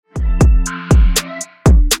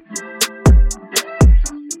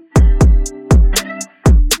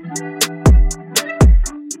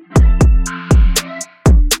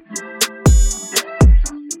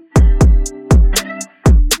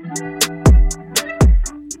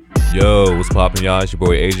Yo, what's poppin', y'all? It's your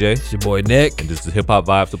boy AJ. It's your boy Nick. And this is Hip Hop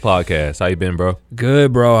Vibes, the podcast. How you been, bro?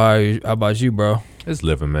 Good, bro. How about you, bro? It's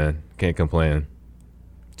living, man. Can't complain.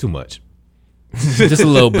 Too much. Just a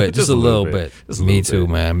little bit. Just a little bit. Me too,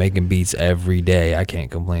 man. Making beats every day. I can't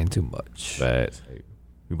complain too much. Facts.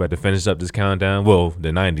 We about to finish up this countdown. Well,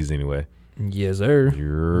 the 90s anyway. Yes, sir.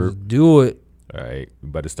 Let's do it. All right. We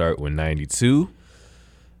about to start with 92.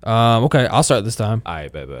 Okay, I'll start this time. All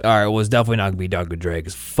right, bet. All right, well, it's definitely not going to be Dr. Dre,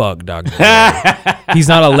 because fuck Dr. Dre. He's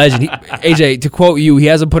not a legend. AJ, to quote you, he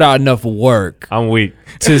hasn't put out enough work. I'm weak.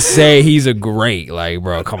 To say he's a great. Like,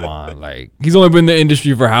 bro, come on. Like, he's only been in the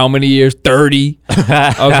industry for how many years? 30.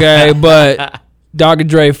 Okay, but Dr.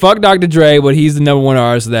 Dre, fuck Dr. Dre, but he's the number one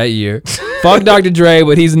artist of that year. Fuck Dr. Dre,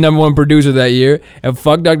 but he's the number one producer that year. And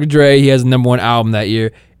fuck Dr. Dre, he has the number one album that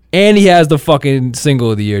year. And he has the fucking single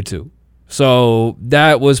of the year, too. So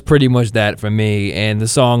that was pretty much that for me. And the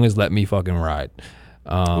song is Let Me Fucking Ride.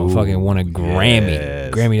 Fucking won a Grammy.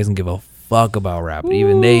 Yes. Grammy doesn't give a fuck about rap. But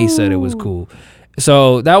even they said it was cool.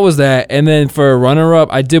 So that was that. And then for a runner-up,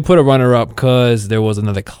 I did put a runner-up because there was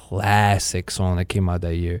another classic song that came out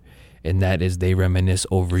that year. And that is They Reminisce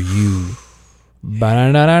Over You. That's the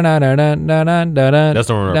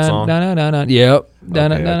runner-up song? Yep.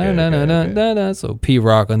 Okay. So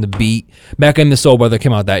P-Rock on the beat. Mecca and the Soul Brother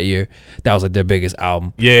came out that year. That was like their biggest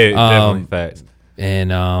album. Yeah, definitely. Facts. And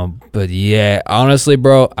but yeah, honestly,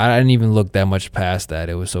 bro, I didn't even look that much past that.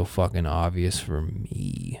 It was so fucking obvious for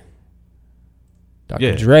me.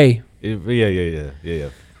 Dr. Dre. Yeah.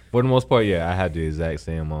 For the most part, yeah, I had the exact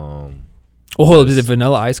same. Well, hold up, did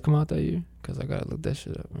Vanilla Ice come out that year? Because I gotta look that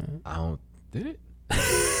shit up, man. Did it? I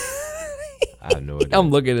have no idea. I'm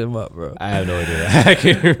looking him up, bro. I have no idea. I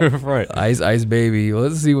can't remember front. Ice Baby.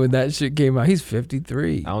 Let's see when that shit came out. He's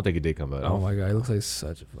 53. I don't think it did come out. Oh my god, he looks like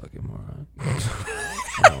such a fucking moron.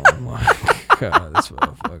 Oh my god, this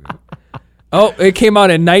motherfucker. Oh, it came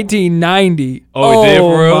out in 1990. Oh, it did,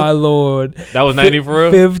 for real? Oh my lord. That was 90 for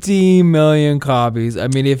real? 15 million copies. I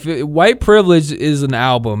mean, if White Privilege is an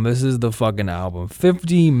album, this is the fucking album.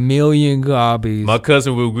 15 million copies. My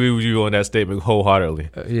cousin will agree with you on that statement wholeheartedly.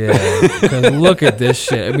 Yeah, because look at this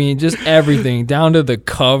shit. I mean, just everything, down to the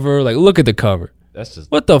cover. Like, look at the cover. That's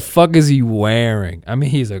just... What the fuck is he wearing? I mean,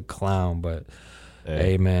 he's a clown, but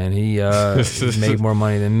hey man, he made more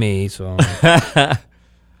money than me, so...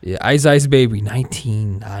 Yeah, Ice Baby,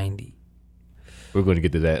 1990. We're going to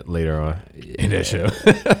get to that later on in that show.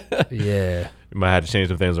 Yeah. You might have to change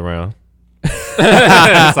some things around.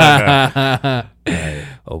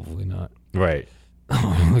 Hopefully not. Right.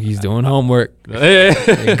 Look, he's doing homework.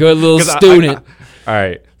 Yeah. Good little student. All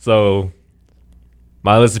right. So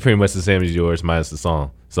my list is pretty much the same as yours, minus the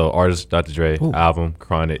song. So artist, Dr. Dre. Ooh. Album,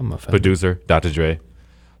 Chronic. Producer, Dr. Dre.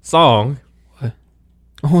 Song. What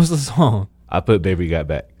was the song? I put Baby Got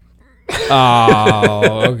Back.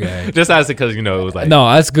 Oh, okay. Just as because, it was like... No,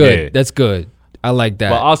 that's good. Yeah. That's good. I like that.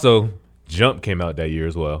 But also, Jump came out that year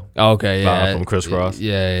as well. Okay, yeah. From Criss Cross.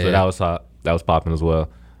 Yeah. So that was hot. That was popping as well.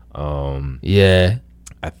 Yeah.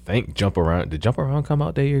 I think Jump Around... Did Jump Around come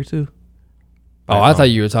out that year too? I thought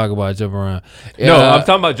you were talking about Jump Around. No, I'm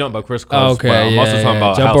talking about Jump by Criss Cross. Okay, I'm also talking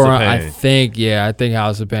about Jump House Around, of Pain. I think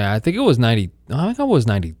House of Pain. I think it was 90. I think it was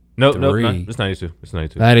 90. No, it's 92. It's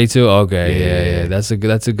 92. 92. Okay, yeah. That's a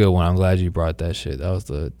good one. I'm glad you brought that shit. That was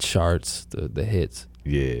the charts, the hits.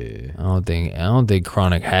 Yeah. I don't think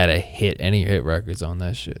Chronic had any hit records on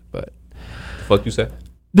that shit. But fuck you say.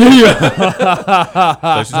 Don't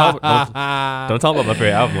talk about my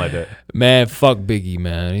favorite album like that. Man, fuck Biggie,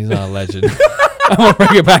 man. He's not a legend. I'm gonna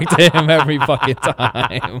bring it back to him every fucking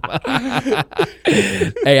time.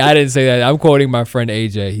 Hey, I didn't say that. I'm quoting my friend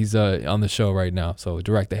AJ. He's on the show right now, so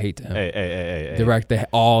direct the hate to him. Hey. Direct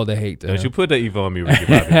all the hate to him. Don't you put that evil on me, Ricky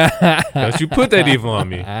Bobby. Don't you put that evil on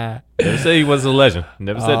me. Never say he was a legend.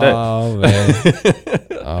 Never said that. Oh, man.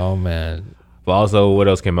 Oh, man. But also, what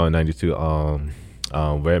else came out in 92?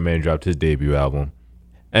 Redman dropped his debut album.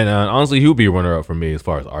 And honestly, he'll be a runner-up for me as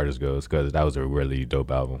far as artist goes, because that was a really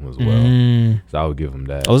dope album as well. So I would give him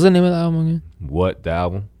that. What was the name of the album again? What, the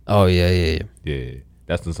album? Oh, yeah. Yeah,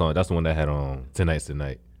 that's the song. That's the one that had Tonight's the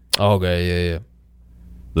Night. Okay, yeah.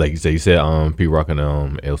 Like you said, P-Rock and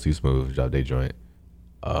LC Smooth dropped their joint.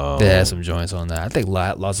 They had some joints on that. I think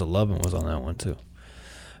Lots of Lovin' was on that one too.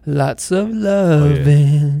 Lots of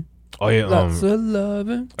lovin'. Oh yeah. Lots of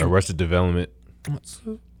lovin'. Arrested Development.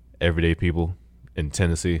 Everyday People in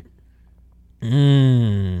Tennessee.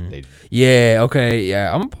 Yeah, okay,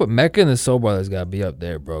 yeah. I'm gonna put Mecca and the Soul Brothers gotta be up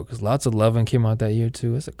there, bro. Cause Lots of Lovin' came out that year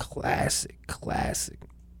too. It's a classic.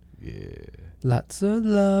 Yeah. Lots of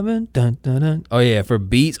loving. Dun, dun, dun. Oh yeah, for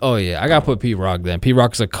beats. Oh yeah, I gotta put Pete Rock then. Pete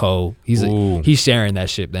Rock's a co. He's sharing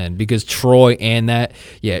that shit then because Troy and that.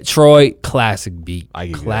 Yeah, Troy, classic beat.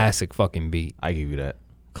 Classic fucking beat. I give you that.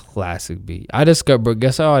 Classic beat.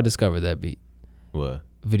 Guess how I discovered that beat? What?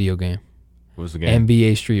 Video game. What's the game?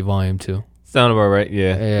 NBA Street Volume 2. Sound about right,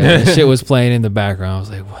 yeah. Yeah, that shit was playing in the background. I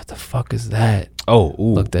was like, what the fuck is that?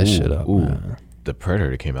 Look that shit up. Man. The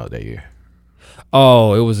Predator came out that year.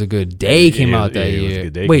 Oh, It Was a Good Day came out that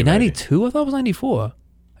year. Wait, 92? I thought it was 94. Are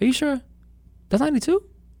you sure? That's 92?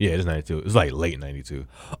 Yeah, it's 92. It's like late 92.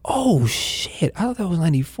 Oh, shit. I thought that was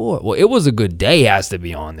 94. Well, It Was a Good Day has to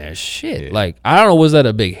be on there. Shit. Yeah. Like, I don't know. Was that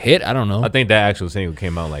a big hit? I don't know. I think that actual single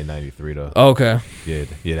came out like 93, though. Okay. Yeah.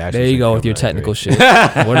 The there you go with your technical shit.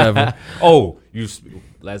 Whatever.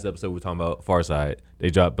 Last episode we were talking about Farside. They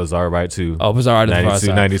dropped Bizarre Ride 2. Oh, Bizarre Ride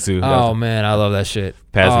 92. 92. Oh, man. I love that shit.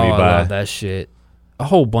 Passing me by. I love that shit. A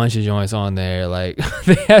whole bunch of joints on there. Like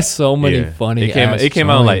they had so many funny. It came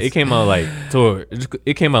out like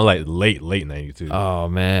late 92. Oh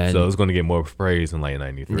man! So it's gonna get more praise in like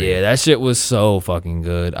 93. Yeah, that shit was so fucking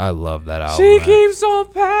good. I love that album. She keeps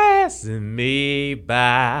on passing me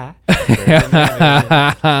by.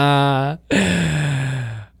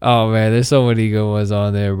 Oh man, there's so many good ones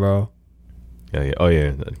on there, bro. Yeah. Oh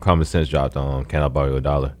yeah, Common Sense dropped on Can I Borrow You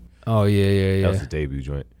 $1? Oh yeah. That was his debut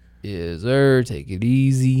joint. Yes, sir. Take it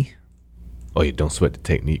easy. Oh yeah, Don't Sweat the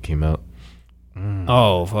Technique came out.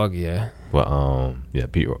 Oh fuck yeah. Well,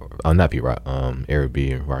 not Pete Rock. Eric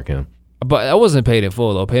B and Rakim. But that wasn't Paid in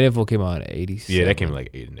Full though. Paid in Full came out in the 80s. Yeah, that came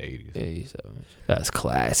like in the 80s. 87. That's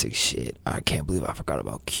classic shit. I can't believe I forgot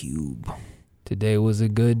about Cube. Today was a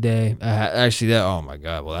good day. Oh my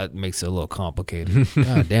god. Well, that makes it a little complicated.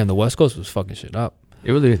 God damn, the West Coast was fucking shit up.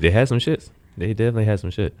 They had some shits. They definitely had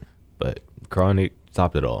some shit. But Chronic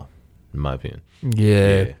topped it all, in my opinion.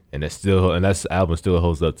 Yeah. And that album still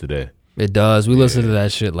holds up today. It does. We listened to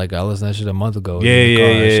that shit. Like I listened to that shit a month ago.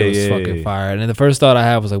 Yeah. That shit was fucking fire. And then the first thought I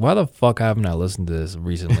had was like, why the fuck haven't I listened to this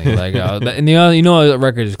recently? Like, and a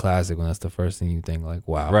record is classic when that's the first thing you think. Like,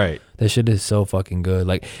 wow, right? That shit is so fucking good.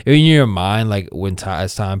 Like in your mind, like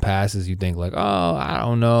as time passes, you think like, oh, I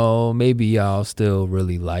don't know, maybe I'll still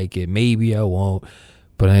really like it, maybe I won't.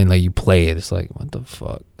 But then like you play it, it's like, what the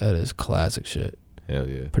fuck? That is classic shit. Hell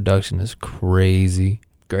yeah. Production is crazy.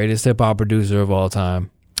 Greatest hip hop producer of all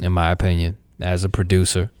time, in my opinion, as a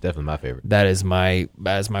producer. Definitely my favorite. That is my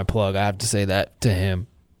plug. I have to say that to him.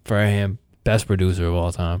 For him, best producer of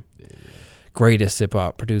all time. Yeah. Greatest hip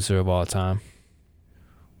hop producer of all time.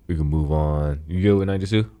 We can move on. You good with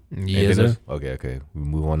 92? Yes, sir. Okay. We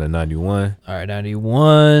move on to 91. All right,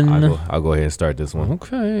 91. I'll go ahead and start this one.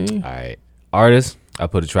 Okay. All right. Artist, I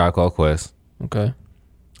put A Tribe Called Quest. Okay.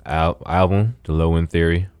 Album, The Low End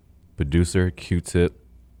Theory. Producer, Q-Tip.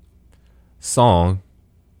 Song,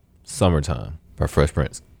 Summertime by Fresh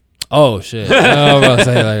Prince. Oh shit! I was about to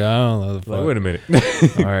say like I don't know the fuck. Like, wait a minute.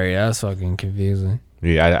 All right, that's fucking confusing.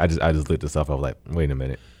 Yeah, I just looked this up. I was like, wait a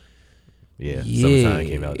minute. Yeah. Summertime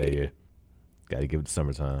came out that year. Got to give it to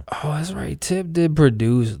Summertime. Oh, that's right. Tip did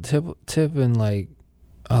produce. Tip and like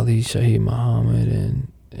Ali Shaheed Muhammad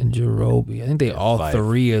and Jarobi. I think they all Fife.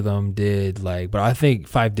 Three of them did like, but I think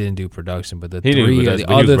Fife didn't do production. But the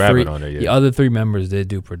other three members did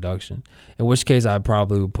do production. In which case, I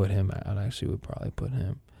probably would put him. Would probably put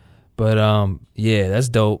him. But yeah, that's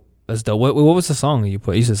dope. That's dope. What was the song you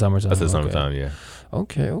put? You said Summertime. I said Summertime. Yeah.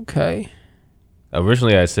 Okay.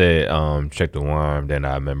 Originally, I said Check the Worm. Then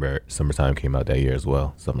I remember Summertime came out that year as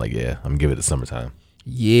well. So I'm like, yeah, I'm gonna give it to Summertime.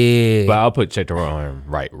 Yeah. But I'll put Check the Worm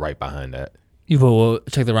right behind that. You put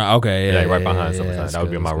Check the Worm. Okay. Yeah, right behind Summertime. That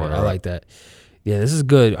would be my runner. I like that. Yeah, this is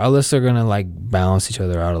good. Our lists are gonna like balance each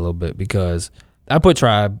other out a little bit because I put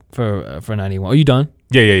Tribe for 91. Are you done?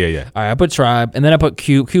 Yeah. All right, I put Tribe, and then I put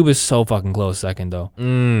Cube. Cube is so fucking close second, though.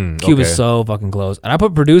 Cube is so fucking close. And I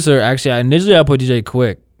put producer, actually, initially I put DJ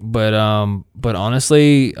Quick, but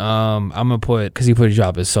honestly, I'm going to put, because he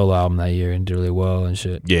dropped his solo album that year and did really well and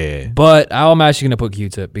shit. Yeah. But I'm actually going to put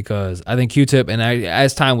Q-Tip because I think Q-Tip, and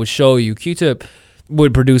as time would show you, Q-Tip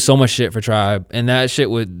would produce so much shit for Tribe, and that shit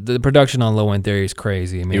the production on Low End Theory is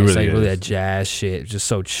crazy. I mean, it's really that jazz shit, just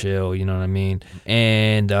so chill, you know what I mean?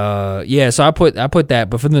 And yeah, so I put that,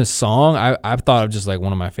 but for the song, I thought of just like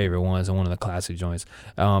one of my favorite ones and one of the classic joints,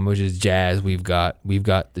 which is Jazz. We've got the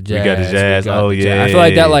Jazz. We got the Jazz. I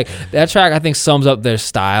feel like that track I think sums up their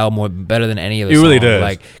style better than any of the songs. It really does.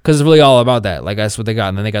 Like, because it's really all about that. Like that's what they got,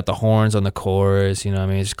 and then they got the horns on the chorus. You know what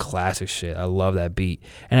I mean? It's classic shit. I love that beat,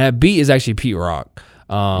 and that beat is actually Pete Rock.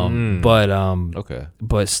 But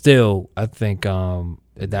still, I think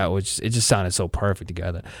It just sounded so perfect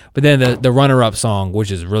together. But then the runner-up song,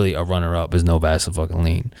 which is really a runner-up, is No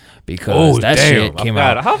Vaseline because that shit came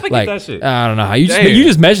out. How forget that shit? I don't know how you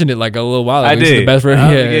just mentioned it like a little while ago. I did. It's the best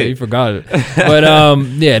you forgot it. But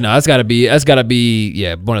yeah, no, that's gotta be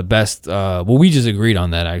one of the best. Well, we just agreed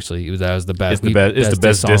on that actually. That was the best. It's the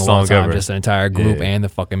best diss song ever. Just the entire group and the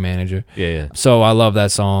fucking manager. Yeah. So I love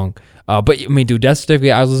that song. But I mean, dude, Death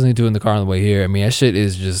Certificate, I was listening to it in the car on the way here. I mean, that shit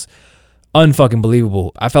is just unfucking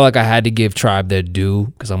believable. I felt like I had to give Tribe their due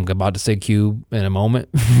because I'm about to say Cube in a moment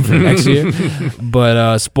for next year.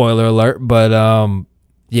 But spoiler alert. But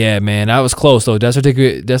yeah, man, that was close though. Death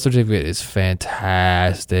Certificate is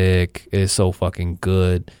fantastic. It is so fucking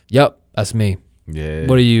good. Yep, that's me. Yeah.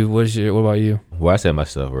 What about you? Well, I said my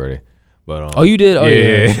stuff already. But oh, you did? Oh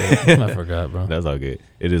yeah. I forgot, bro. That's all good.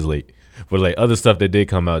 It is late. But like other stuff that did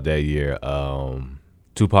come out that year,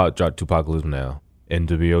 Tupac dropped Tupacalypse Now.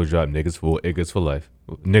 NWO dropped Niggas for Life.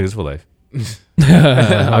 Niggas for Life.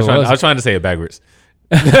 I was trying to say it backwards.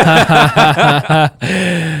 Yeah, but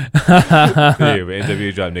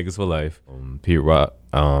NWO dropped Niggas for Life. Pete Rock,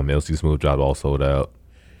 LC Smooth dropped All Sold Out.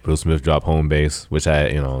 Will Smith dropped Home Base, which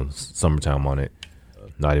had Summertime on it.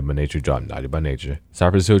 Naughty by Nature dropped Naughty by Nature.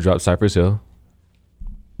 Cypress Hill dropped Cypress Hill.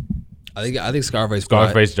 I think Scarface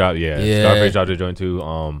dropped. Yeah. Scarface dropped a joint too.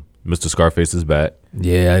 Mr. Scarface is back.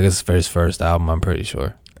 Yeah, I guess it's his first album, I'm pretty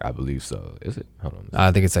sure. I believe so. Is it? Hold on.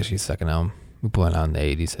 I think it's actually his second album. We put it out in the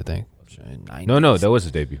 80s, I think. 90s. No, that was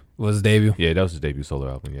his debut. Was his debut? Yeah, that was his debut solo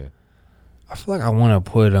album, yeah. I feel like I want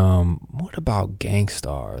to put, what about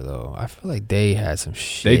Gangstar, though? I feel like they had some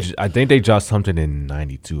shit. I think they dropped something in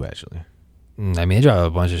 92, actually. I mean, they dropped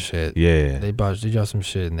a bunch of shit. Yeah. They dropped some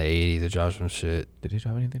shit in the 80s. They dropped some shit. Did they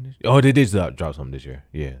drop anything this year? Oh, they did drop something this year.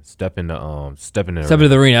 Yeah. Step into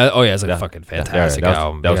the Arena. Oh, yeah, it's like a fucking fantastic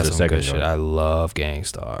album. That was the second joint. Shit. I love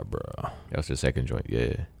Gangstar, bro. That was the second joint,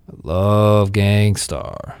 yeah. I love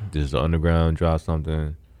Gangstar. Just the Underground dropped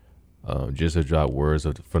something. Just to drop Words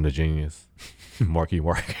from the Genius. Marky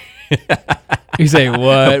Mark. You say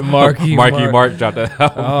what? Marky Mark dropped that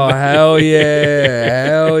album. Oh, hell yeah.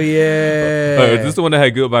 Hell yeah. Is this the one that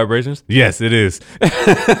had Good Vibrations? Yes, it is.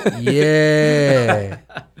 Yeah.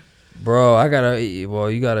 Bro,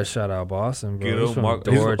 you gotta shout out Boston, bro. He's from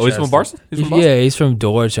Dorchester. He's from Boston? Yeah, he's from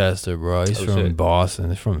Dorchester, bro. He's from Boston.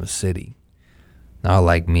 He's from the city. Not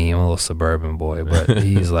like me. I'm a little suburban boy, but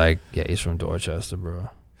he's he's from Dorchester, bro.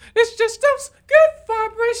 It's just those good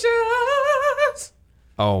vibrations.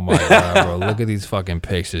 Oh my God, bro. Look at these fucking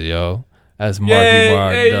pictures, yo. That's Marky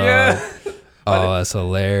Mark, dog. Yeah. Oh, that's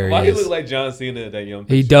hilarious. Why he look like John Cena at that young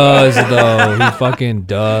picture? He does, though. He fucking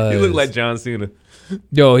does. He look like John Cena.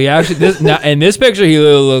 Yo, he actually in this picture he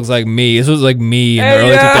literally looks like me. This was like me in the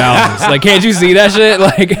early 2000s. Like, can't you see that shit?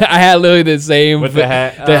 Like, I had literally the same with the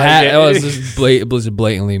hat. The hat. Yeah. It was just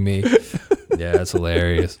blatantly me. Yeah, that's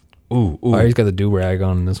hilarious. Ooh. Oh, he's got the do rag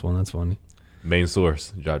on in this one. That's funny. Main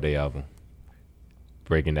Source dropped their album,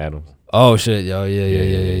 Breaking Atoms. Oh shit, yo,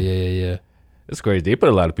 yeah. It's crazy. They put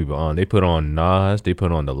a lot of people on. They put on Nas. They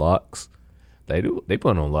put on the Locks. They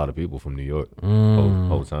put on a lot of people from New York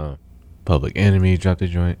whole time. Public Enemy dropped a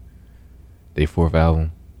joint. Their fourth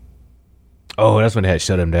album. Oh, that's when they had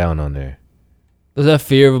Shut 'Em Down on there. Was that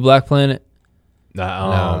Fear of a Black Planet?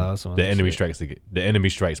 Nah, The Enemy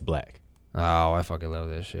Strikes Black. Oh, I fucking love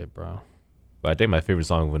that shit, bro. But I think my favorite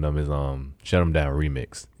song with them is Shut 'Em Down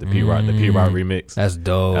remix. The Pete Rock remix. That's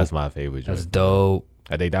dope. That's my favorite joint. That's dope.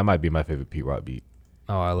 I think that might be my favorite Pete Rock beat.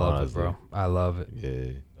 Oh, I love it, bro. I love it.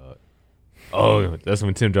 Yeah. Oh, that's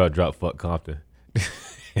when Tim dropped Fuck Compton.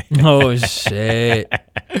 Oh shit.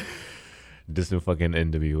 This new fucking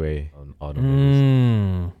NWA on all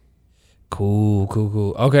the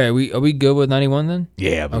Cool. Okay, are we good with 91 then?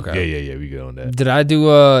 Yeah. Okay. Yeah. We good on that. Did I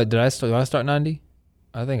start 90?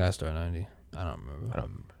 I think I started 90. I don't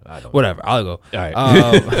remember. I don't. Whatever. I'll go. All right.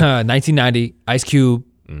 1990. Ice Cube.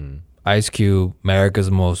 Ice Cube. America's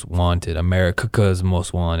Most Wanted. America's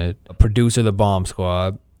Most Wanted. A producer of the Bomb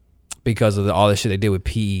Squad. Because of all the shit they did with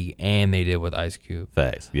P and they did with Ice Cube.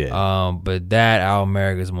 Facts, yeah. But that album,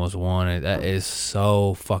 America's Most Wanted, that is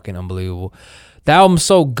so fucking unbelievable. The album's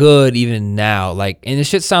so good even now. Like, and the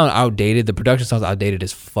shit sounds outdated. The production sounds outdated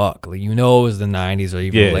as fuck. Like, you know it was the 90s or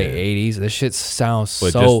even late 80s. This shit sounds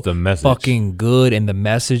so fucking good. And the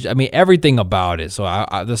message, I mean, everything about it. So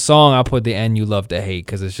the song, I put the End You Love to Hate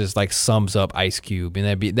because it's just like sums up Ice Cube.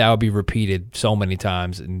 And that would be repeated so many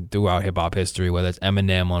times throughout hip-hop history, whether it's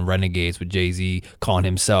Eminem on Renegades with Jay-Z calling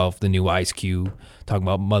himself the new Ice Cube, talking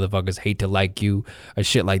about motherfuckers hate to like you, or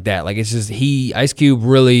shit like that. Like, it's just Ice Cube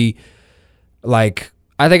really... Like,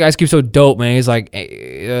 I think Ice Cube's so dope, man. He's like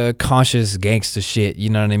conscious gangster shit, you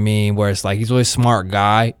know what I mean? Where it's like he's a really smart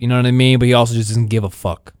guy, you know what I mean? But he also just doesn't give a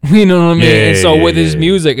fuck, you know what I mean? Yeah, and so yeah, with his yeah.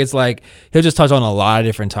 music, it's like he'll just touch on a lot of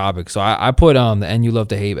different topics. So I put the "And You Love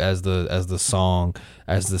to Hate" as the song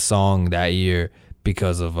that year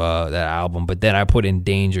because of that album. But then I put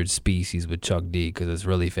 "Endangered Species" with Chuck D because it's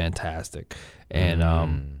really fantastic,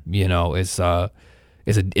 and you know it's also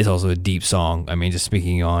a deep song. I mean, just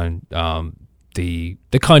speaking on the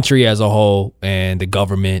country as a whole and the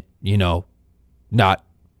government, you know, not.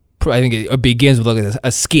 I think it begins with like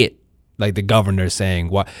a skit, like the governor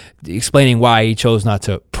saying explaining why he chose not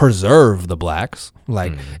to preserve the blacks,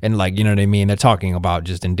 like and like you know what I mean. They're talking about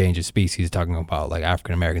just endangered species, talking about like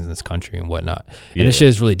African Americans in this country and whatnot. And this shit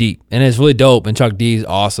is really deep and it's really dope. And Chuck D's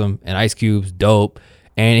awesome and Ice Cube's dope.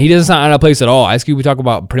 And he doesn't sound out of place at all. Ice Cube, we talk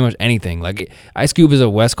about pretty much anything. Like Ice Cube is a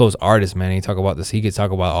West Coast artist, man. He talk about this. He could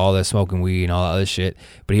talk about all that smoking weed and all that other shit,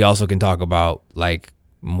 but he also can talk about like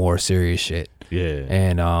more serious shit. Yeah.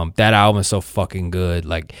 And that album is so fucking good.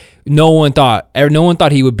 Like no one thought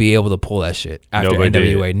he would be able to pull that shit after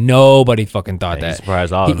NWA. Nobody fucking thought that. He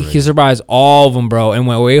surprised all of them. He surprised all of them, bro, and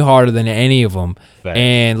went way harder than any of them. Facts.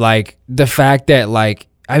 And like the fact that like.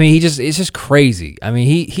 I mean, it's just crazy. I mean,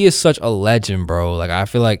 he is such a legend, bro. Like, I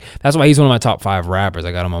feel like that's why he's one of my top 5 rappers.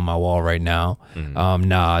 I got him on my wall right now.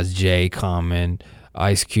 Nas, Jay, Common,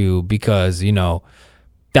 Ice Cube, because, you know,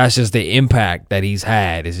 that's just the impact that he's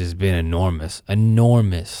had. It's just been enormous.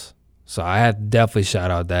 So I had to definitely shout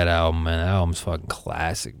out that album, man. That album's fucking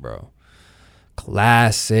classic, bro.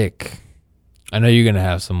 Classic. I know you're going to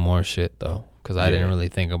have some more shit, though. Because I didn't really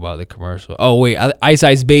think about the commercial. Oh, wait. Ice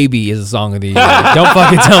Ice Baby is a song of the year. Don't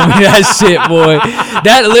fucking tell me that shit, boy.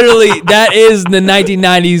 That is the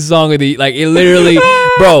 1990s song of the year. Like, it literally,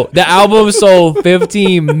 bro, the album sold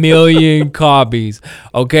 15 million copies,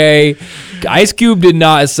 okay? Ice Cube did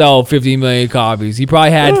not sell 15 million copies. He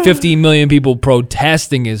probably had 15 million people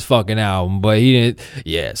protesting his fucking album, but he didn't.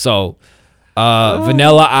 Yeah, so...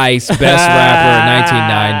 Vanilla Ice, best rapper in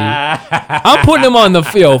 1990. I'm putting him on the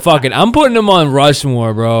field. I'm putting him on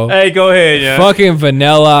Rushmore, bro. Hey, go ahead, yeah. Fucking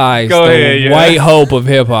Vanilla Ice, Go the ahead, yeah. white hope of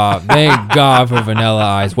hip hop. Thank God for Vanilla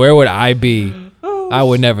Ice. Where would I be? I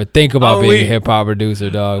would never think about being a hip hop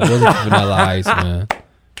producer, dog. Wasn't for Vanilla Ice, man.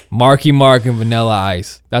 Marky Mark and Vanilla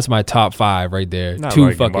Ice. That's my top 5 right there. Not 2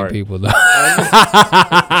 Marky fucking Mark. people, though. All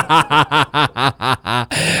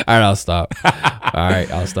right, I'll stop.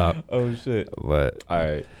 I'll stop. Oh shit. But All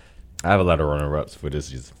right. I have a lot of runner-ups for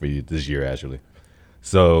this year actually.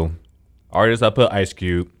 So, artists I put Ice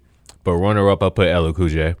Cube, but runner-up I put LL Cool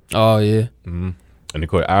J. oh yeah, And the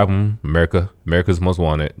core album America's Most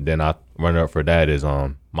Wanted. Then I runner-up for that is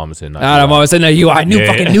Mama Said Not. I'm always saying that you. I Yeah.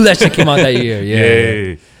 fucking knew that shit came out that year.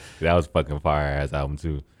 Yeah. That was fucking fire ass album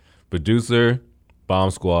too. Producer,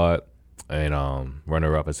 Bomb Squad, and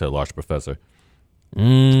runner-up I said Large Professor.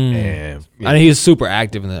 And I know he was super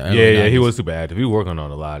active in the early 90s. he was super active. He was working on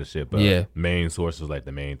a lot of shit, but Yeah. main source was like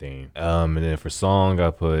the main thing. And then for song,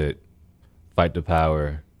 I put "Fight the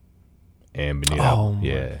Power" and Benita. Oh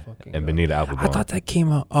my and Benita Applebum. I thought that came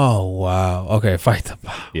out. Oh wow. Okay, Fight the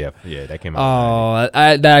Power. yeah, that came out. Oh,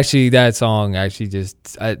 that song actually just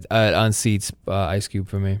unseats Ice Cube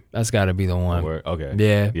for me. That's got to be the one. Okay.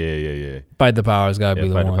 Yeah. Fight the Power's got to be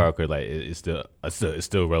the Fight one. the Power could like it's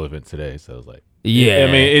still relevant today. So it's like Yeah.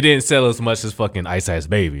 I mean it didn't sell as much as fucking Ice Ice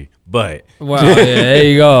Baby, but Wow. Yeah, there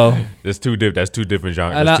you go. that's two different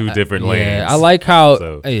genres. That's two different lanes. Yeah, I like how.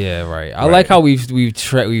 So- Yeah, right. I like how we've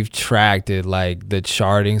tracked it, like the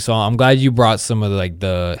charting song. I'm glad you brought some of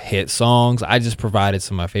the hit songs. I just provided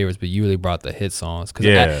some of my favorites, but you really brought the hit songs.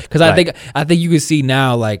 Because I think you can see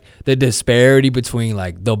now like the disparity between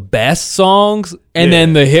like the best songs and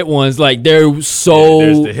then the hit ones. Like they're so.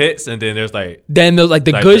 There's the hits, and then there's like Then there's like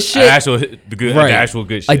the like good the shit. the actual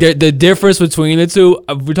good shit. Like the difference between the two,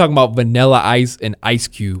 we're talking about Vanilla Ice and Ice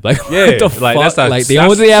Cube. Like Yeah, what the like, fuck? that's not- Like the that's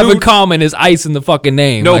only thing they have in two- common is ice in the fucking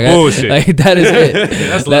name. No Like, bullshit. Like that is it.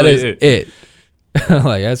 That's That is literally it.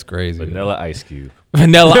 Like that's crazy. Vanilla Ice Cube.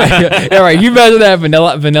 Vanilla. Yeah, right. You imagine that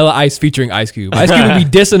Vanilla Ice featuring Ice Cube. Ice Cube would be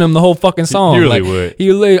dissing him the whole fucking song. He really like, would.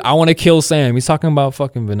 He literally, I want to kill Sam. He's talking about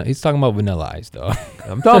fucking Vanilla. He's talking about Vanilla Ice, though.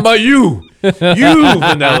 I'm talking about you,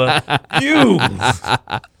 Vanilla, you.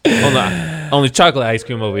 Only chocolate ice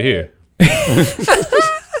cream over here.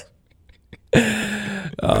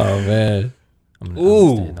 Oh man. I'm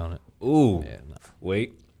gonna stand on it. Ooh. Yeah, no.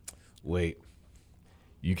 Wait.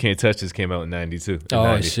 You Can't Touch This came out in 92. Oh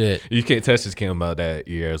 90. shit. You Can't Touch This came out that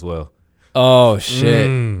year as well. Oh shit.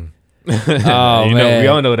 Oh You know, man. we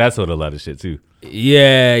all know that's what a lot of shit too.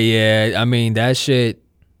 Yeah. I mean that shit.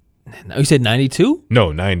 You said 92?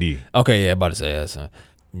 No, 90. Okay, yeah, about to say that. Son.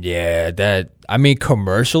 Yeah,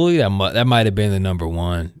 commercially, that might have been the number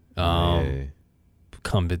one.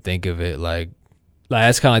 Come to think of it, like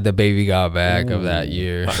that's kind of like the Baby Got Back of that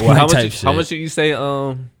year. Well, how much did you say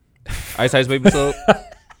Ice Ice Baby sold?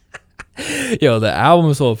 Yo, the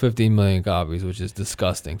album sold 15 million copies, which is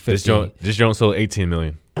disgusting. This joint sold 18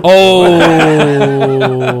 million. Oh,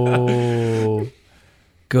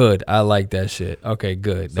 good. I like that shit. Okay,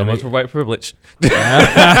 good. So much for white privilege. Man,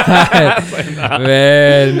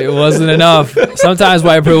 it wasn't enough. Sometimes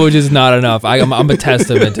white privilege is not enough. I'm a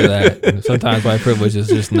testament to that. Sometimes white privilege is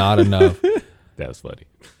just not enough. That was funny.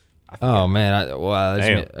 Oh man, wow,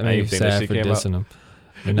 that made me sad for dissing him.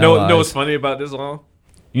 No, what's funny about this song?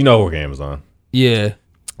 You know what game is on? Yeah.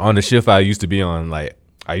 On the shift I used to be on, like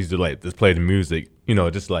I used to like just play the music,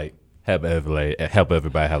 just like help everybody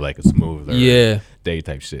have like a smoother day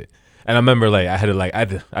type shit. And I remember like I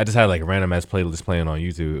just had like a random ass playlist playing on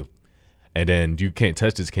YouTube, and then You Can't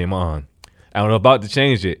Touch This came on. I was about to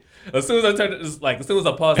change it. As soon as I turned it, as soon as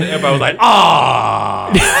I paused it, everybody was like,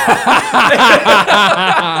 "Ah!"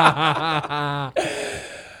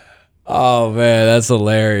 Oh man, that's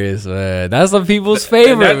hilarious, man. That's the people's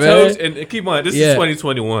favorite, man. And keep on, this is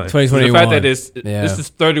 2021. 2021. So the fact that this is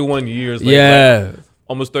 31 years later. Like,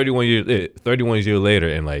 almost 31 years later,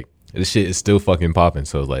 and like this shit is still fucking popping.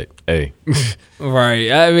 So it's like, hey, right?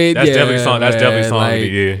 I mean, that's definitely song. That's definitely song of the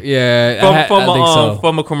year. Yeah,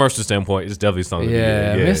 from a commercial standpoint, it's definitely song of the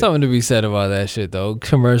year. There's something to be said about that shit though.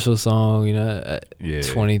 Commercial song,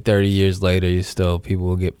 20, 30 years later, people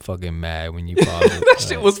will get fucking mad when you pause it. That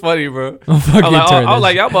shit was funny, bro. I was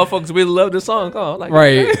like, y'all motherfuckers really love this song. Oh, like,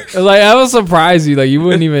 right? Like I was surprised you. Like you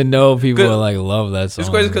wouldn't even know people would like love that song. It's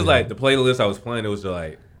crazy because like the playlist I was playing, it was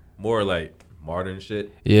like more like modern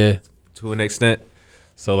shit. Yeah. To an extent.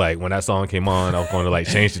 So like when that song came on, I was going to like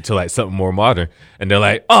change it to like something more modern, and they're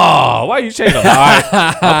like, "Oh, why you changing it?" All right,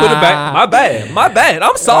 I'll put it back. My bad.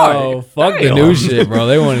 I'm sorry. Oh, fuck the new shit, bro.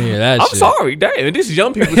 They want to hear that. I'm sorry. Damn, this is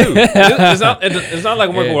young people too. It's not like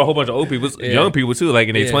I'm working with a whole bunch of old people. It's young people too, like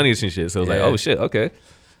in their 20s and shit. So it's like, oh shit, okay.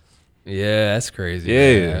 Yeah, that's crazy.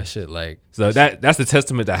 Yeah, that shit like. So that's the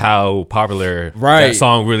testament to how popular that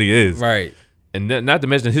song really is. Right. And not to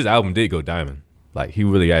mention his album did go diamond. Like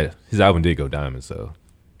his album did go diamond. So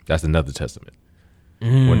that's another testament.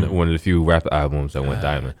 One of the few rap albums that went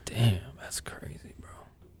diamond. Damn, that's crazy, bro.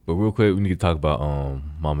 But real quick, we need to talk about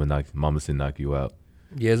Mama Said Knock You Out.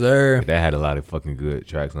 Yes, sir. That had a lot of fucking good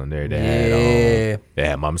tracks on there. They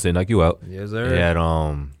had Mama Said Knock You Out. Yes, sir. They had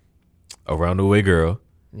Around the Way Girl.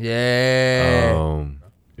 Yeah.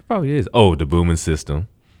 It probably is. Oh, The Booming System.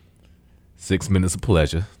 6 Minutes of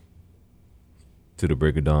Pleasure. To the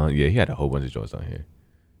Break of Dawn. Yeah, he had a whole bunch of joints on here.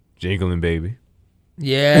 Jingling Baby.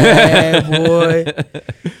 Yeah, boy.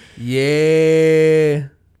 Yeah.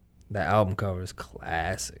 That album cover is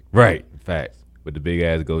classic. Right. Facts. With the big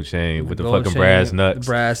ass gold chain, with the fucking brass nuts. The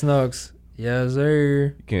brass knucks. Yes,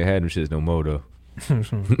 sir. You can't have them shits no more though.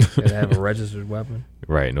 Gotta have a registered weapon.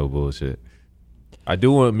 Right, no bullshit. I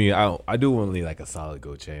do want like a solid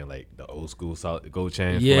gold chain, like the old school solid gold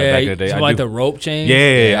chain. Yeah, from like back in the day. like the rope chain.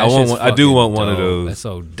 Yeah, I do want one of those. That's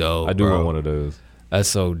so dope. I do want one of those. That's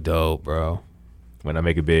so dope, bro. When I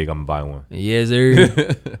make it big, I'm gonna buy one. Yes,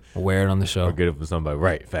 sir. Wear it on the show. Or get it for somebody.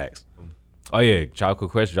 Right, facts. Oh yeah, Tribe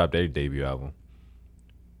Called Quest dropped their debut album.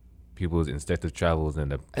 People's Instinctive Travels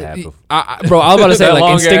and the Path of... bro, I was about to say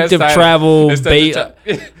like Instinctive Travel.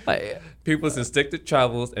 People's Instinctive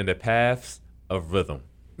Travels and the Paths of Rhythm.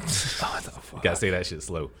 What the fuck? You gotta say that shit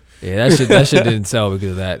slow. Yeah, that shit didn't sell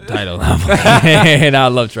because of that title. And I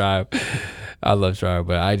love Tribe,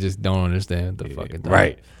 but I just don't understand the fucking title.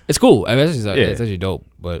 Right. It's cool. I mean, it's actually dope,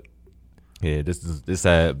 but yeah, this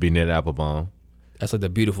had Benet Applebaum. That's like the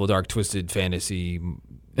beautiful, dark, twisted fantasy.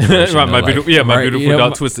 Right, my beautiful,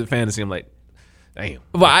 dark, twisted fantasy. I'm like, damn.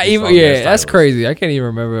 But that's crazy. I can't even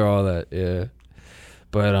remember all that. Yeah.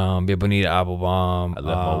 But Bonita Applebaum. I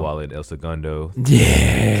left my wallet, El Segundo.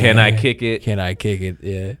 Yeah. Can I Kick It?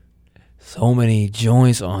 Yeah. So many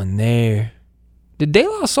joints on there. Did De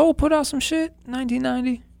La Soul put out some shit in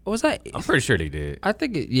 1990? Or was that? I'm pretty sure they did. I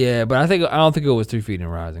think but I don't think it was 3 Feet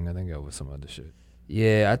and Rising. I think it was some other shit.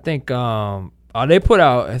 Yeah, I think they put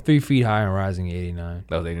out 3 Feet High and Rising in 89.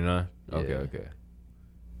 That was 89? Yeah. Okay.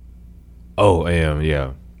 Oh,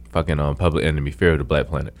 yeah. Fucking Public Enemy, Fear of the Black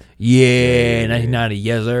Planet. Yeah, 1990,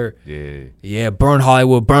 yes sir. Yeah, Burn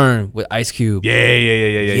Hollywood Burn with Ice Cube.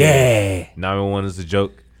 Yeah. 911 is a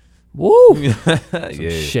joke. Woo.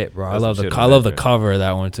 Shit, bro. I love the cover of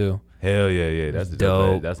that one too. Hell yeah. That's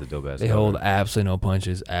dope. That's a dope ass. They hold absolutely no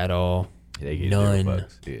punches at all. They get none.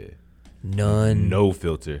 Yeah. None. No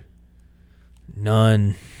filter.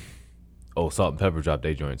 None. Oh, Salt and Pepper dropped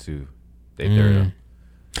their joint too. They third.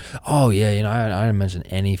 Oh yeah, you know I didn't mention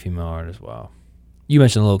any female artists. Wow, you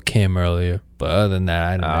mentioned Lil Kim earlier, but other than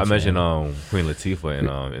that, I mentioned Queen Latifah and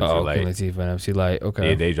MC Lyte. Queen Latifah and MC Lyte. Okay,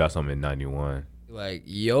 yeah, they dropped something in '91. Like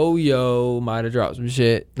Yo might have dropped some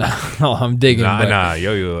shit. No, I'm digging. Nah,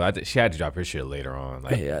 Yo. She had to drop her shit later on.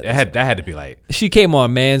 Like that had to be like. She came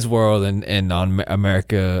on Man's World and on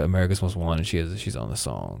America's Most Wanted. She's on the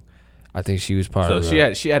song. I think she was part of.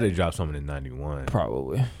 So she had to drop something in '91.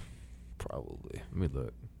 Probably. Let me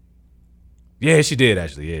look. Yeah, she did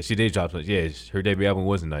actually. Yeah, she did drop something. Yeah, her debut album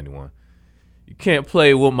was in '91. You can't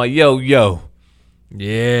play with my Yo. Yeah.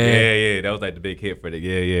 That was like the big hit for the.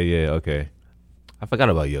 Yeah. Okay. I forgot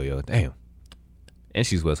about Yo. Damn. And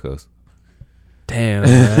she's West Coast. Damn,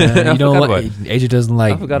 man. You know what? AJ doesn't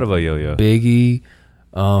like. I forgot about Yo. Biggie.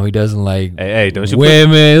 He doesn't like. Hey, don't you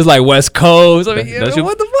women? It's like West Coast. I mean,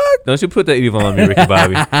 what the fuck? Don't you put that evil on me, Ricky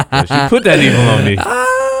Bobby? Don't you put that evil on me?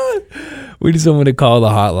 We need someone to call the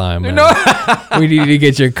hotline, man. No. We need to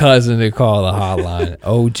get your cousin to call the hotline.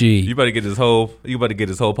 OG. You better get this whole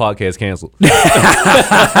podcast canceled.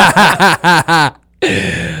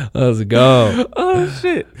 Let's go. Oh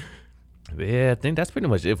shit. Yeah, I think that's pretty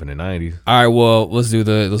much it for the 90s. All right, well, it's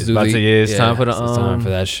time for it's time for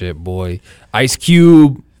that shit, boy. Ice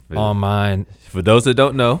Cube on mine. For those that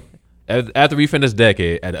don't know, after we finish a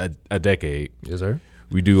decade, yes sir,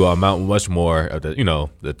 we do Mount Rushmore of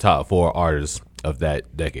the top 4 artists of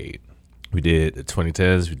that decade. We did the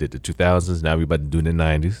 2010s, we did the 2000s. Now we about to do the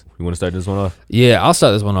 90s. You want to start this one off? Yeah, I'll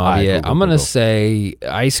start this one off. Right, I'm gonna say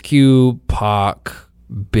Ice Cube, Pac,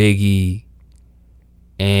 Biggie,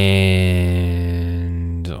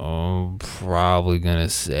 and I'm probably gonna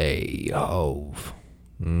say Hov.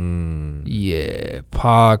 Yeah,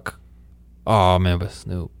 Pac. Oh man, but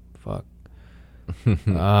Snoop. Fuck.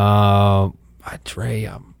 Dre.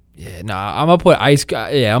 I'm gonna put Ice.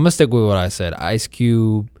 Yeah, I'm gonna stick with what I said. Ice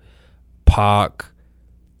Cube, Pac,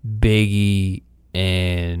 Biggie,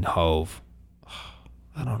 and Hov.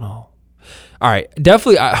 I don't know. All right,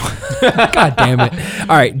 definitely. God damn it.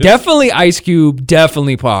 All right, definitely Ice Cube,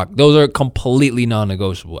 definitely Pac. Those are completely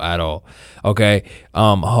non-negotiable at all. Okay,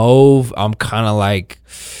 Hov. I'm kind of like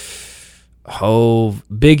Hov,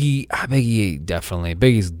 Biggie.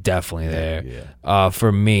 Biggie's definitely there. Yeah.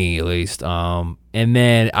 For me at least. And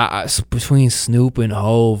then I between Snoop and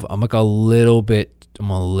Hov, I'm a little bit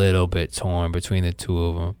torn between the two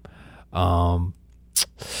of them.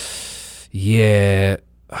 Yeah,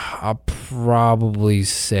 I'll probably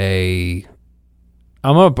say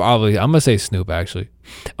I'm gonna say Snoop actually.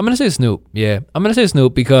 I'm gonna say Snoop. Yeah, I'm gonna say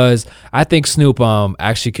Snoop because I think Snoop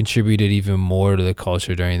actually contributed even more to the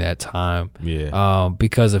culture during that time. Yeah.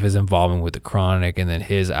 Because of his involvement with the Chronic and then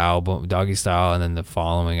his album Doggy Style and then the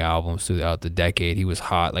following albums throughout the decade. He was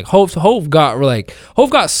hot. Like Hov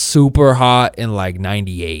got super hot in like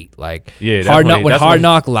 '98. Like Hard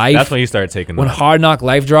Knock Life. That's when he started taking. When Hard Knock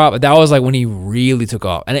Life dropped, that was like when he really took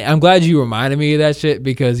off. And I'm glad you reminded me of that shit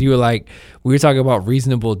because you were like. We were talking about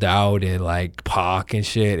Reasonable Doubt and like Pac and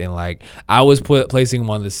shit, and like I was placing him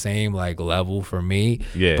on the same like level for me.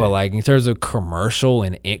 Yeah. But like in terms of commercial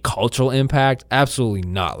and cultural impact, absolutely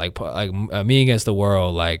not. Like Me Against the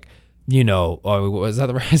World, like was that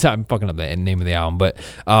the right? I'm fucking up the name of the album, but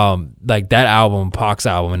like that album, Pac's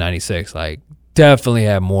album in '96, like definitely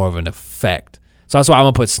had more of an effect. So that's why I'm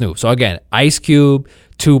gonna put Snoop. So again, Ice Cube,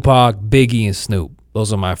 Tupac, Biggie, and Snoop.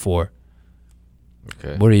 Those are my 4.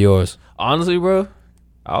 Okay. What are yours? Honestly, bro,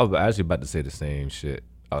 I was actually about to say the same shit.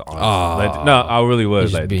 No, I really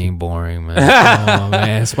was. You're just being boring, man. Come on,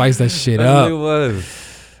 man. Spice that shit up. I really was.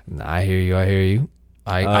 Nah, I hear you.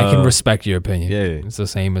 I can respect your opinion. Yeah. It's the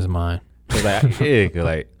same as mine. Like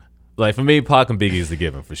for me, Pac and Biggie is the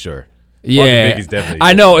given for sure. Yeah,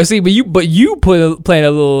 I know. See, but you planted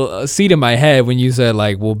a little seed in my head when you said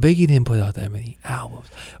like, well, Biggie didn't put out that many albums,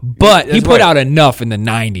 but he put out enough in the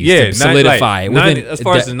 '90s to solidify it. As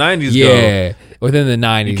far as the '90s go, yeah, within the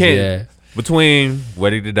 '90s, between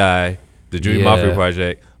Ready to Die, the Junior Mafia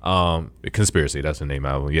Project, Conspiracy, that's the name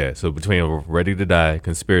of the album. Yeah, so between Ready to Die,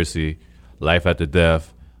 Conspiracy, Life After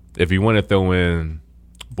Death, if you want to throw in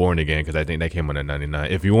Born Again, because I think that came out in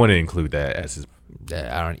 '99, if you want to include that as his.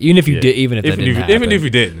 I don't. Even if you did, even if you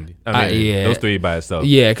didn't, I mean, those 3 by itself.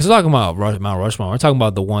 Yeah, because we're talking about Mount Rushmore. We're talking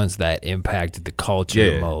about the ones that impacted the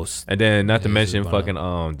culture most. And then not to mention fucking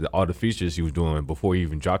all the features he was doing before he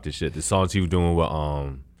even dropped his shit. The songs he was doing with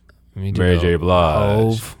Mary J.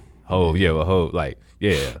 Blige, Hov, with Hov, like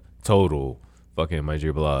total fucking Mary J.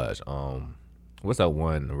 Blige. What's that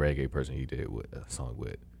one reggae person he did with a song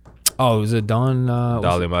with? Oh, was it Don?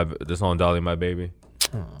 The song Dolly My Baby.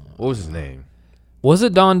 What was his name? Was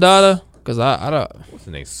it Don Dada? Because I don't. What's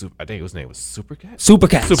the name? I think his name was Supercat.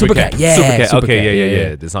 Supercat. Yeah. Supercat. Okay,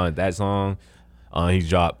 yeah. That song. He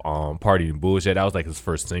dropped "Party and Bullshit." That was like his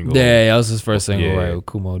first single. Yeah, that was his first single, Yeah. right? With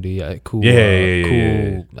Kumo D. Cool. Yeah.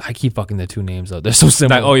 Cool. I keep fucking the two names up. They're so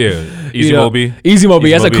similar. Oh yeah, Easy Moby. Easy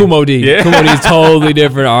Moby. That's a Kumo D. Yeah. Kumo D is totally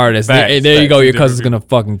different artist. Facts, There you go. facts. Your cousin's gonna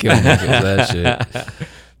fucking kill me because of that shit.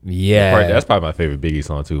 Yeah. That's probably my favorite Biggie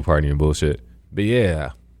song too. "Party and Bullshit." But yeah,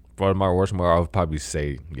 for my worst, I would probably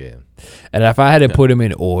say yeah. And if I had to put them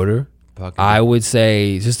in order, Fucking- I would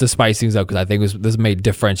say, just to spice things up, because I think this may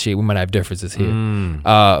differentiate. We might have differences here.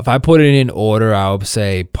 If I put it in order, I would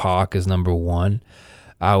say Pac is number 1.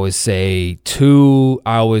 I would say 2.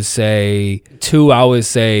 I would say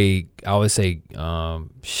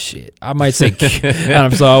shit. I might say.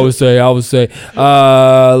 I'm sorry. I would say.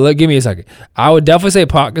 Give me a second. I would definitely say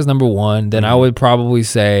Pac is number 1. Then I would probably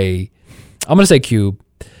say, I'm gonna say Cube.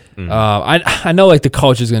 I know like the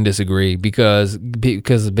culture's gonna disagree because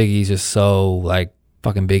Biggie's just so like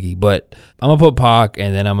fucking Biggie, but I'm gonna put Pac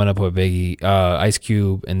and then I'm gonna put Biggie, Ice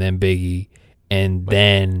Cube and then Biggie, and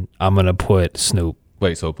then I'm gonna put Snoop.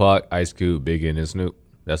 Wait, so Pac, Ice Cube, Biggie, and then Snoop.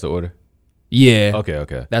 That's the order. Yeah.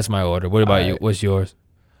 Okay. That's my order. What about you? Alright. What's yours?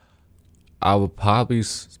 I would probably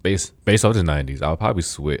based off the '90s. I'll probably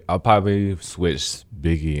switch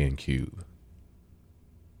Biggie and Cube.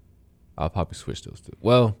 I'll probably switch those two.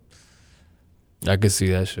 Well, I could see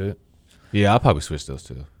that shit. yeah, I'll probably switch those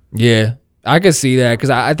two. Yeah, I could see that because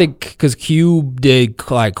I think because Cube did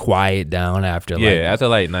like quiet down after. Yeah, after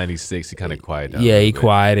like '96, he kind of quieted down. Yeah, a he little bit.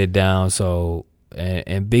 quieted down. So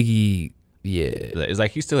and Biggie, yeah. It's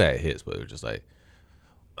like he still had hits, but it was just like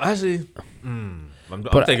actually, I'm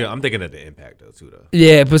thinking of the impact though too though.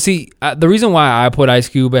 Yeah, but see, the reason why I put Ice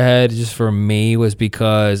Cube ahead just for me was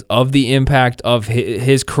because of the impact of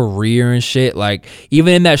his career and shit. Like,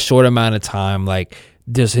 even in that short amount of time, like,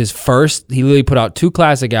 just he literally put out 2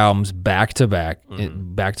 classic albums back to back,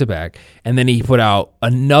 and then he put out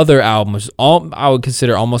another album, which is I would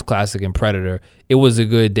consider almost classic, in Predator. It Was a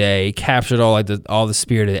Good Day. He captured all the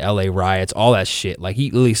spirit of the LA riots, all that shit. Like,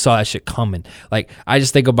 he really saw that shit coming. Like, I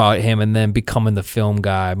just think about him and then becoming the film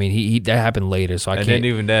guy. I mean, he that happened later, so I can't. And then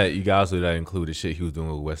even that, you guys that included shit he was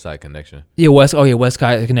doing with West Side Connection. Yeah, West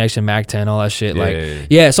Side Connection, Mac 10, all that shit. Yeah. Like,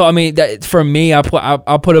 yeah. So I mean, for me, I'll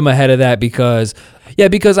put him ahead of that because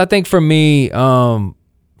I think for me, man,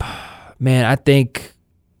 I think.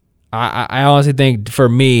 I honestly think for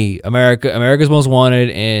me, America's Most Wanted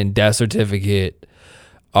and Death Certificate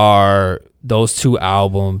are those 2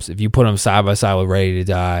 albums. If you put them side by side with Ready to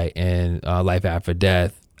Die and Life After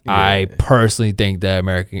Death, Yeah. I personally think that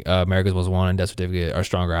America's Most Wanted and Death Certificate are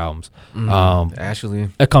stronger albums. Actually,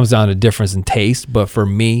 It comes down to difference in taste, but for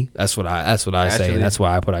me, that's what I say, Actually- and that's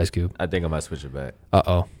why I put Ice Cube. I think I might switch it back.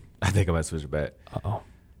 Uh-oh. Because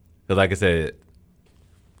like I said,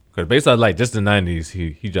 because based on like just the '90s,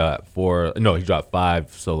 he dropped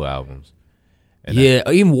 5 solo albums. And Yeah,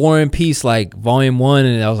 even War and Peace, like Volume 1,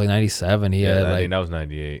 and that was like 97. He had I like, think that was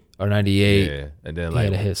 '98. or 98. Yeah, and then He like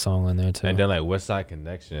had a hit song in there too. and then like West Side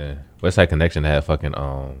Connection had fucking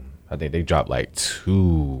I think they dropped like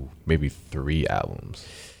 2, maybe 3 albums.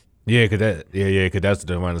 Yeah, cause that's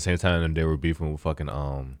around the same time that they were beefing with fucking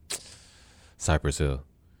Cypress Hill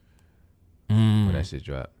when that shit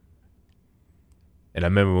dropped. And I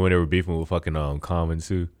remember when they were beefing with fucking Common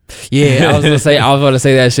too. Yeah, I was about to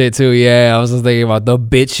say that shit too. Yeah, I was just thinking about the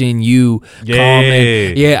bitch in you. Yeah.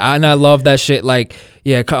 Comment. Yeah, and I love that shit. Like,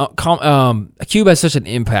 yeah, Cube has such an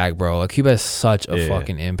impact, bro. Like, Cube has such a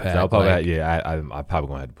fucking impact. So I'll probably Like, I probably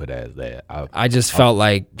gonna have to put that as that. I just felt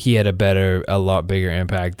like he had a lot bigger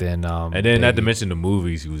impact than. And then not to Biggie. mention the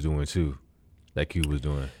movies he was doing too, that Cube was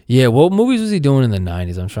doing. Yeah, what movies was he doing in the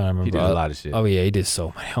 90s? I'm trying to remember. He did a lot of shit. Oh yeah, he did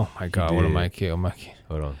so many. Oh my god, what am I kidding?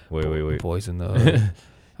 Hold on, wait. Boys in the Hood.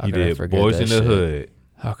 How He could I did forget Boys that in the shit? Hood,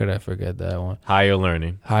 How could I forget that one? Higher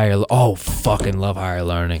Learning, Fucking love Higher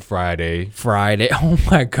Learning. Friday, Oh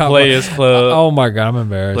my god. Players Club, Oh my god, I'm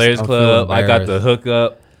embarrassed. Players I feel Club. I got embarrassed. the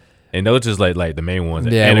Hookup, and those just like the main ones.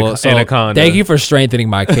 Yeah, well, so Anaconda. thank you for strengthening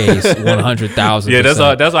my case 100,000%. Yeah,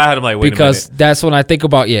 that's why I had him like wait because a minute. that's when I think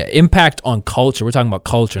about impact on culture. We're talking about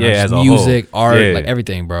culture, not Yeah, just as a music, whole. art, Yeah. like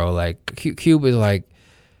everything, bro. Like Cube is like,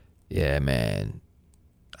 yeah, man.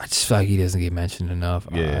 I just feel like he doesn't get mentioned enough.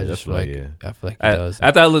 Yeah, I that's just feel right, like yeah. I feel like he does.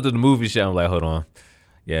 After I looked at the movie shit, I'm like, hold on.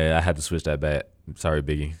 Yeah, I had to switch that back. Sorry,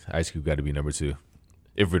 Biggie. Ice Cube got to be number 2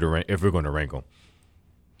 if we're going to rank them.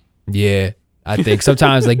 Yeah, I think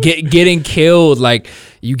sometimes like getting killed, like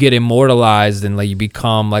you get immortalized and like you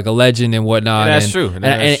become like a legend and whatnot. And that's true. And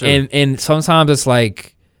that's true. And sometimes it's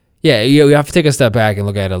like, Yeah, we have to take a step back and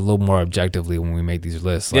look at it a little more objectively when we make these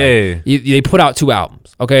lists. Like, Yeah. They put out 2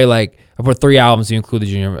 albums. Okay, like I put 3 albums. You include the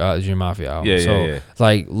Junior Mafia album. Yeah.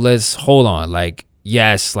 Like, let's hold on. Like,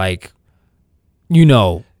 yes, like, you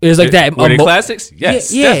know, it's like that. Were they classics?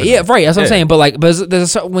 Yes. Yeah, right. That's what I'm saying. But like,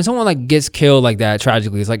 when someone like gets killed like that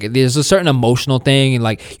tragically, it's like there's a certain emotional thing, and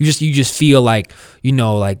like you just feel like, you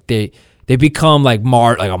know, like they become like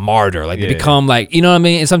a martyr. Like they become like, you know what I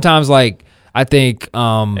mean. And sometimes like I think,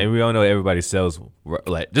 and we all know everybody sells,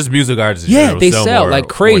 like, just music artists. Yeah, they sell like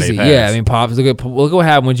crazy. Yeah, I mean, look what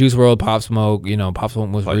happened when Juice WRLD, Pop Smoke. You know, Pop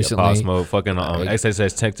Smoke was recently. Pop Smoke, fucking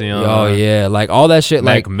XXXTentacion. Oh yeah, like all that shit.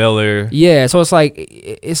 Mac like Miller. Yeah, so it's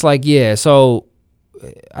like yeah. So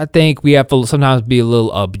I think we have to sometimes be a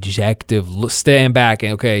little objective, stand back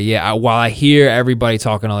and okay, yeah. While I hear everybody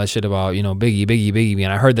talking all that shit about, you know, Biggie,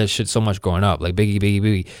 and I heard that shit so much growing up, like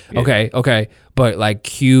Biggie. Yeah. Okay, but like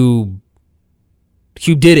Cube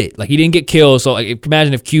did it. Like he didn't get killed. So like,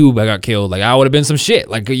 imagine if Cube got killed. Like I would have been some shit.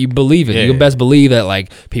 Like you believe it. You best believe that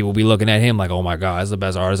like people be looking at him like, oh my god, he's the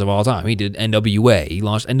best artist of all time. He did NWA. He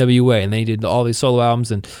launched NWA, and then he did all these solo albums.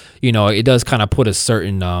 And you know, it does kind of put a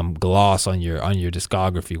certain gloss on your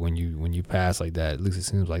discography when you pass like that. At least it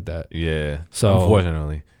seems like that. Yeah. So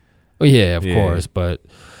unfortunately. Well, yeah, of course, but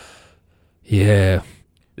yeah.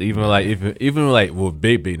 Even like with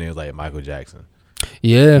big names like Michael Jackson.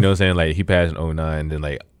 Yeah. You know what I'm saying? Like he passed in 09, then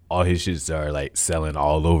like all his shits are like selling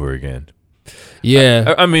all over again.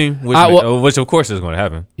 Yeah. I mean, which of course is going to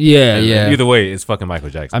happen. Yeah, yeah. Either way, it's fucking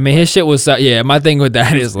Michael Jackson. I mean, his shit was my thing with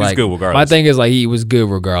that is like good regardless. My thing is like he was good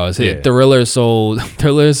regardless. Thriller sold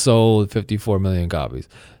 54 million copies.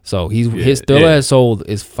 So his Thriller has sold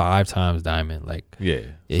is 5 times Diamond. Like so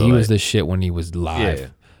he was the shit when he was live. Yeah.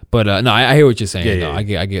 But no, I hear what you're saying. Yeah, I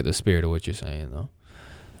get the spirit of what you're saying though.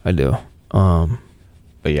 I do.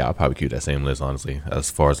 But yeah, I'll probably keep that same list, honestly.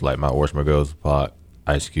 As far as like Mount Rushmore goes, Pac,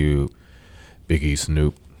 Ice Cube, Biggie,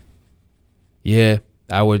 Snoop. Yeah,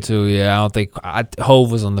 I would too. Yeah, I don't think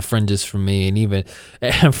Hov was on the fringes for me, and even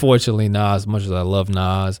unfortunately, Nas. As much as I love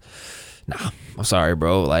Nas, I'm sorry,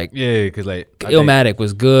 bro. Like, yeah, because like Illmatic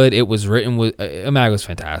was good. It was written with Illmatic was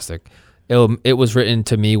fantastic. It was written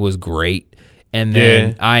to me was great, and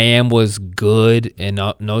then I Am was good, and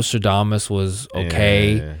Nostradamus was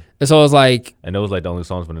okay. Yeah. And so it was like, and those like the only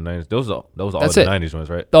songs from the 90s. Those all the 90s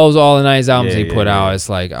ones, right? Those all the 90s albums he put out. It's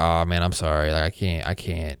like, oh man, I'm sorry. Like I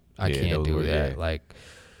can't do that. Yeah. Like,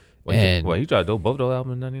 he tried both those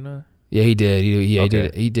albums in 99? Yeah, he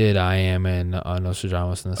did. He did I Am and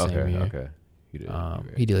Nostradamus in the same year. Okay.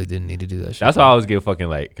 He really didn't need to do that shit. That's why I was getting fucking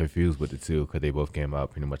like confused with the two, because they both came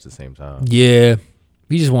out pretty much the same time. Yeah.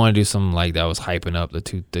 He just wanted to do something like that was hyping up the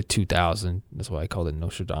 2000. That's why I called it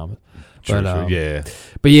Nostradamus. True, yeah.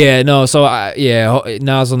 But yeah, no. So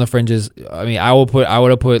Nas on the fringes. I mean, I would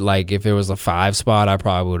have put like if it was a 5 spot, I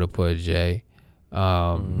probably would have put Jay.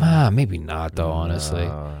 Maybe not though. Honestly,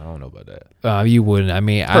 I don't know about that. You wouldn't. I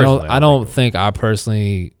mean, I don't think I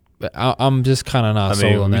personally. I'm just kind of not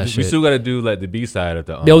sold on that shit. We still got to do like the B side of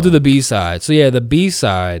the. They'll do the B side. So yeah, the B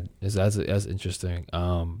side is that's interesting.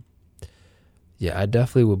 Yeah, I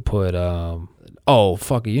definitely would put. Oh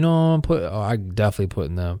fuck it, you know what I'm I definitely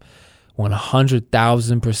putting them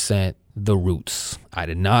 100,000% The Roots. I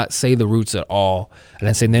did not say The Roots at all. I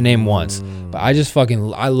didn't say their name once, but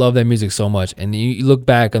I love their music so much. And you look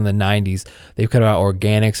back in the 90s, they put out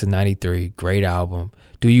Organics in 93, great album.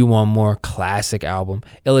 Do You Want More, classic album.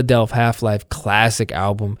 Illadelph, Half-Life, classic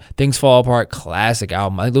album. Things Fall Apart, classic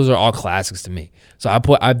album. I think those are all classics to me. So I'm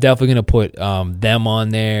definitely gonna put them on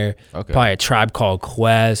there. Okay. Probably A Tribe Called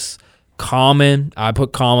Quest. Common, I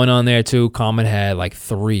put Common on there too. Common had like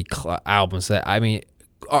 3 albums that, I mean,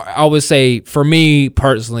 I would say for me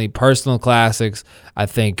personally, personal classics, I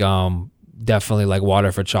think definitely like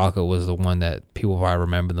Water for Chocolate was the one that people probably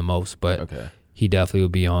remember the most, but he definitely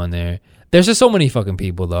would be on there. There's just so many fucking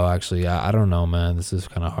people though, actually. I don't know, man. This is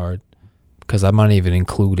kind of hard because I'm not even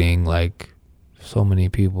including like so many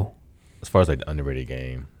people. As far as like the underrated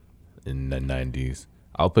game in the 90s,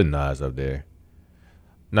 I'll put Nas up there.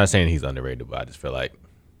 I'm not saying he's underrated, but I just feel like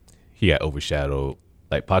he got overshadowed.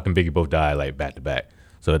 Like Pac and Biggie both died like back to back,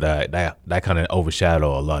 so that kind of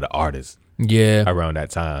overshadowed a lot of artists. Yeah, around that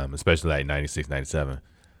time, especially like 96, 97.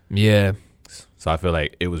 Yeah. So I feel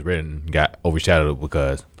like it was got overshadowed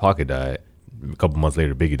because Pac had died. A couple months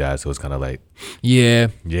later, Biggie died, so it's kind of like yeah.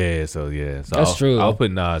 So that's true. I'll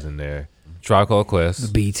put Nas in there. Tribe Called Quest, the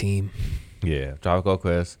B team. Yeah, Tribe Called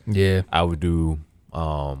Quest. Yeah, I would do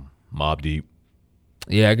Mobb Deep.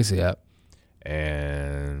 Yeah, I can see that.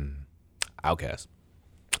 And Outkast.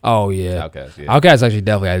 Oh yeah, Outkast. Yeah. Outkast actually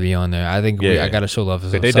definitely had to be on there. I think I gotta show love.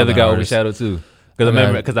 They definitely got overshadowed too.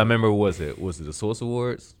 Because I remember was it the Source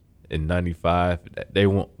Awards in '95? They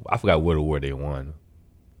won. I forgot what award they won.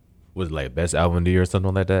 Was it like Best Album of the Year or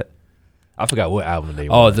something like that? I forgot what album they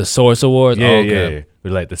won. Oh, the Source Awards. Yeah, oh, okay. yeah.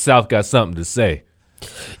 But like the South got something to say.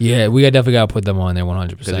 Yeah, we definitely got to put them on there 100%.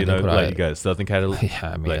 Because you know, like you got Southern Cadillac, Yeah,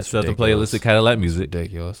 I mean, like that's Southern ridiculous. playlist of Cadillac music.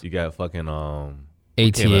 Ridiculous. You got fucking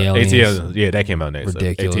AT-Aliens. Yeah, that came out next.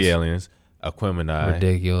 Ridiculous. AT-Aliens, Aquemini,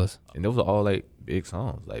 Ridiculous. and those are all like big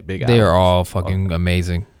songs, like big. They are albums. all fucking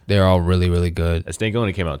amazing. They're all really, really good. That Stink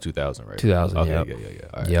Only came out in 2000, right? 2000, Okay, yep. yeah.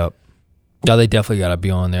 All right. Yep. No, they definitely got to be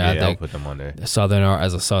on there. Yeah, I I'll think put them on there.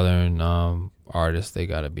 as a Southern artist, they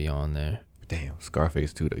got to be on there. Damn,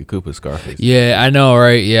 Scarface too. Though. You could put Scarface. Yeah, I know,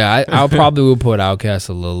 right? Yeah, I'll probably would put Outkast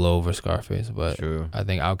a little over Scarface, but True. I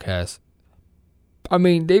think Outkast. I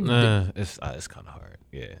mean, It's kind of hard.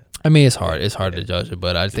 Yeah. I mean, it's hard. It's hard to judge it,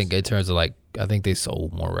 but I think in terms of like, I think they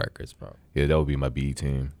sold more records, bro. Yeah, that would be my B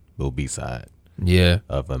team, little B side Yeah,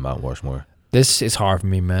 of Mount Rushmore. this is hard for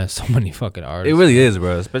me, man. So many fucking artists. It really is,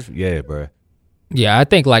 bro. Especially, bro. Yeah, I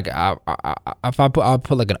think like if I'll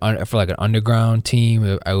put like an underground team,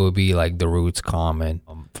 it would be like the Roots, Common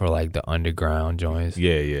for like the underground joints.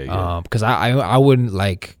 Yeah. Because I wouldn't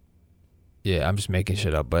like. Yeah, I'm just making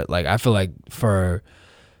shit up, but like I feel like for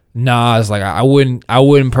Nas, like I wouldn't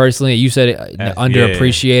personally. You said it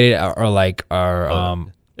underappreciated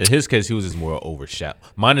or in his case, he was just more overshadowed.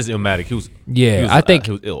 Mine is Illmatic. He was I think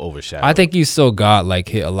he was ill overshadowed. I think he still got like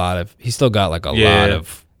he still got like a lot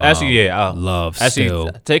of love.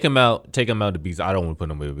 Still take him out the beats. I don't want to put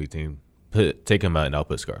him with a big team. Take him out and I'll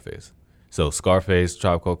put Scarface. So Scarface,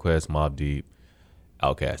 Tribe Called Quest, Mobb Deep,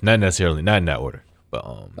 Outkast. Not in that order, but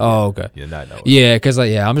okay. Yeah, not in that order. Yeah, because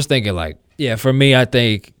I'm just thinking like for me, I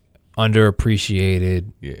think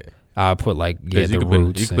underappreciated. Yeah. I put like the You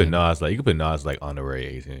Roots. could put Nas like honorary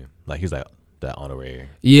 18. Like he's like that honorary.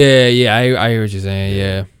 Yeah, I hear what you're saying.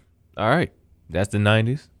 Yeah. All right, that's the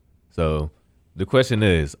 90s. So the question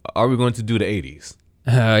is, are we going to do the 80s?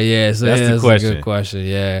 Yeah, so That's the that's question. a good question.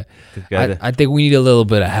 Yeah, I think we need a little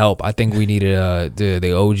bit of help. I think we needed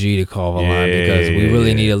the OG to call the line because we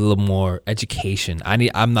really need a little more education.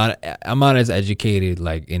 I'm not as educated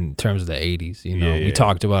like in terms of the 80s. You know, we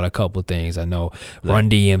talked about a couple of things. I know Run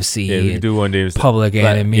DMC, we can do Run DMC, Public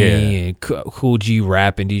Enemy, and Cool G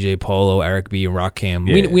Rap and DJ Polo, Eric B and Rakim.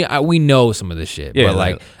 Yeah. We know some of this shit, Yeah, but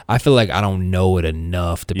like I feel like I don't know it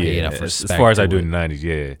enough to pay enough respect. As far as I to do it. in the 90s,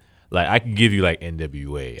 yeah. Like I can give you like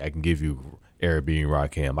NWA, I can give you Eric B and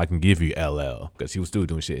Rakim, I can give you LL because he was still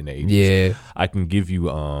doing shit in the 80s. Yeah, I can give you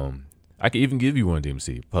I can even give you Run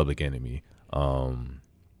DMC, Public Enemy,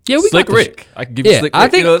 we Slick got Rick. I can give you Slick Rick. I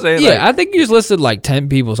think, you know what I'm saying? Yeah, Like, I think you just listed like 10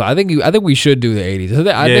 people, so I think we should do the 80s.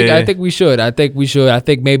 I think we should. I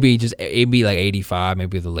think maybe like 85,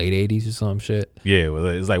 maybe the late 80s or some shit. yeah, well,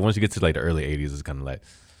 it's like once you get to like the early 80s, it's kind of like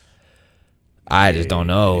I just don't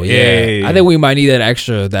know. Yeah. I think we might need the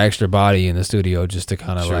extra body in the studio just to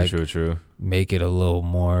kind of true. make it a little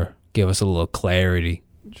more, give us a little clarity.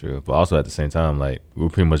 True, but also at the same time, like we'll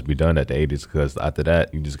pretty much be done at the 80s because after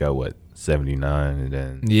that, you just got 79, and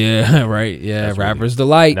then Yeah, right. Yeah, That's Rapper's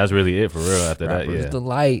Delight. that's really it for real. After that, Rapper's yeah,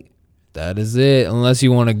 Delight. That is it. Unless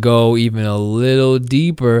you want to go even a little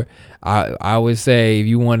deeper, I would say if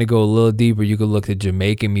you want to go a little deeper, you could look at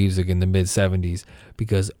Jamaican music in the mid 70s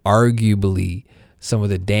because arguably some of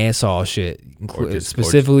the dancehall shit,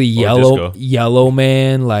 specifically Yellow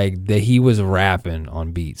Man, like that he was rapping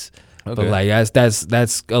on beats. Okay. But like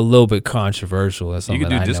that's a little bit controversial. That's you something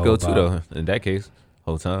could do I disco know too, about. though. In that case,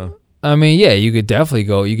 whole time. I mean, yeah, you could definitely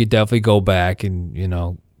go back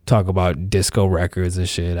and talk about disco records and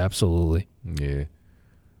shit. Absolutely. Yeah,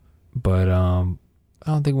 But I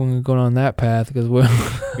don't think we're gonna go down that path because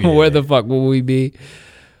where the fuck will we be?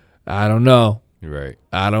 I don't know. you're right.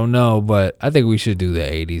 I don't know, but I think we should do the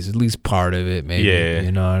 80s, at least part of it, maybe. Yeah.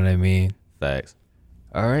 You know what I mean? Facts.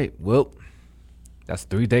 All right. Well, that's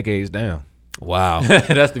 3 decades down. Wow.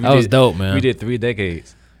 That was dope, man. We did 3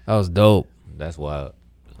 decades. That was dope. That's wild.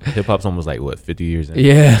 Hip hop's almost like 50 years in.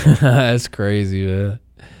 Yeah, that's crazy, man.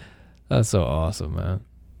 That's so awesome, man.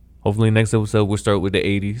 Hopefully next episode we'll start with the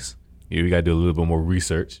 80s. Yeah, we gotta do a little bit more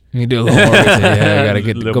research. You do a little more. Yeah, we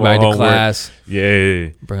gotta go back to homework. class. Yeah.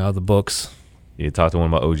 Bring out the books. Yeah, talk to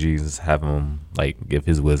one of my OGs, have him like give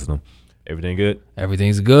his wisdom. Everything good?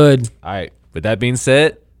 Everything's good. All right. With that being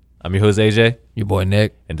said, I'm your host AJ, Your boy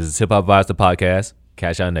Nick. and this is Hip Hop Vibes, the podcast.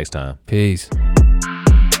 Catch y'all next time. Peace.